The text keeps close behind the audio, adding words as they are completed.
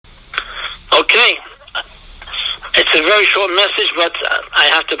Okay. It's a very short message, but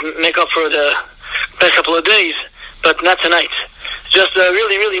I have to make up for the past couple of days, but not tonight. Just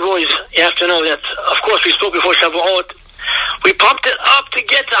really, really, boys, you have to know that, of course, we spoke before Shavuot. We pumped it up to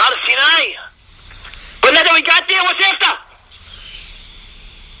get to Har Sinai. But now that we got there, what's after?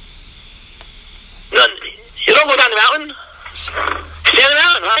 No, you don't go down the mountain. Stay on the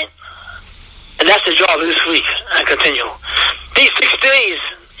mountain, right? And that's the job of this week. I continue. These 6 days,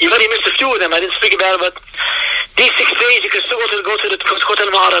 you already missed a few of them. I didn't speak about it, but these 6 days, you can still go to the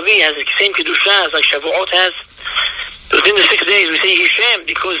Kotel Ma'aravi, has the same Kedusha as like Shavuot has. Within the 6 days, we say Hishem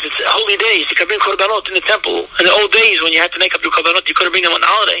because it's holy days. You can bring Korbanot in the temple. In the old days, when you had to make up your Korbanot, you couldn't bring them on the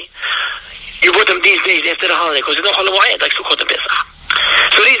holiday. You brought them these days after the holiday because there's no Chol Moed like Sukkot and Pesach.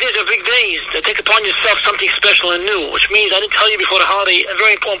 So these days are big days that take upon yourself something special and new, which means I didn't tell you before the holiday a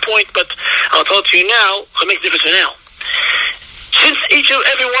very important point, but I'll tell it to you now. It'll make a difference for now. Since each and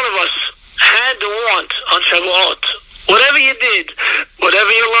every one of us had the want on Shavuot, whatever you did, whatever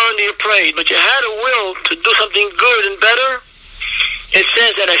you learned, you prayed, but you had a will to do something good and better, it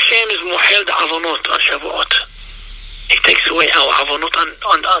says that Hashem is muhel the avonot on Shavuot. He takes away our avonot on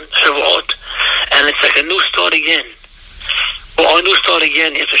Shavuot, and it's like a new start again. Or a new start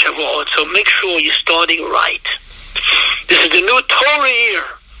again after Shavuot. So make sure you're starting right. This is the new Torah year.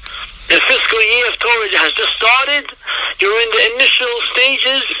 The fiscal year of Torah has just started. You're in the initial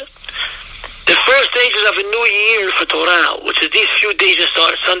stages. The first stages of a new year for Torah, which is these few days that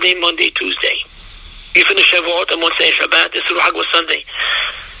start Sunday, Monday, Tuesday. You finish Shavuot on Motzei Shabbat. This Ruach was Sunday.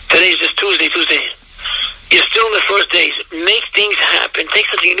 Today's just Tuesday. You're still in the first days. Make things happen. Take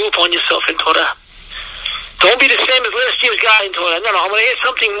something new upon yourself in Torah. Don't be the same as last year's guy in Torah. No, I'm going to hear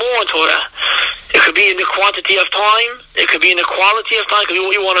something more in Torah. It could be in the quantity of time. It could be in the quality of time. It could be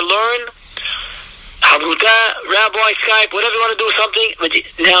what you want to learn. Habruta, Rabbi, Skype, whatever you want to do something, but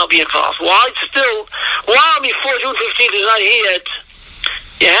now be involved. While before June 15th is not here yet,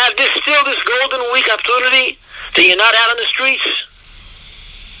 you have this golden week opportunity that you're not out on the streets.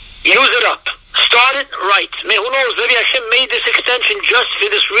 Use it up. Start it right. Who knows, maybe Hashem made this extension just for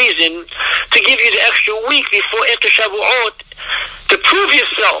this reason, to give you the extra week before after Shavuot, to prove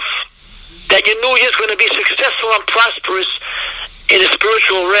yourself that your new year is going to be successful and prosperous in the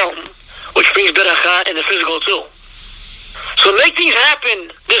spiritual realm, which brings beracha in the physical too. So make things happen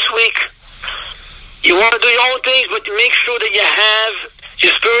this week. You want to do your own things, but make sure that you have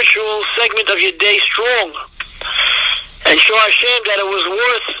your spiritual segment of your day strong. And show Hashem that it was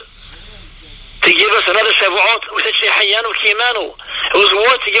worth to give us another Shavuot. We said Shehayanu Kiyamanu. It was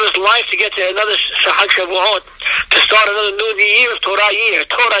worth to give us life to get to another Shahag Shavuot, to start another new year of Torah year.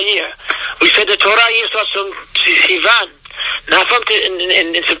 We said the Torah year starts from Sivan, not from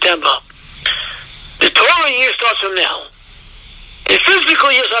in September. The Torah year starts from now. The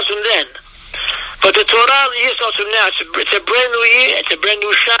physical year starts from then. But the Torah year starts from now. It's a brand new year. It's a brand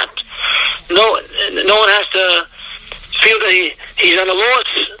new shot. No one has to feel that he's on a loss.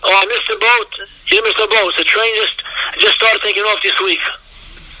 Oh, I missed the boat. You missed the boat. The train just started taking off this week.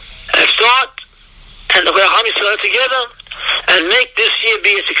 And start and the Ham Yisrael together and make this year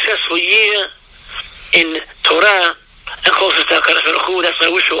be a successful year in Torah and closest to HaKadosh Baruch Hu. That's my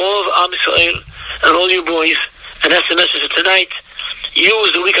wish for all of Am Yisrael and all you boys. And that's the message of tonight.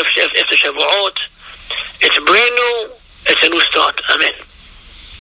 Use the week after Shavuot. It's brand new. It's a new start. Amen.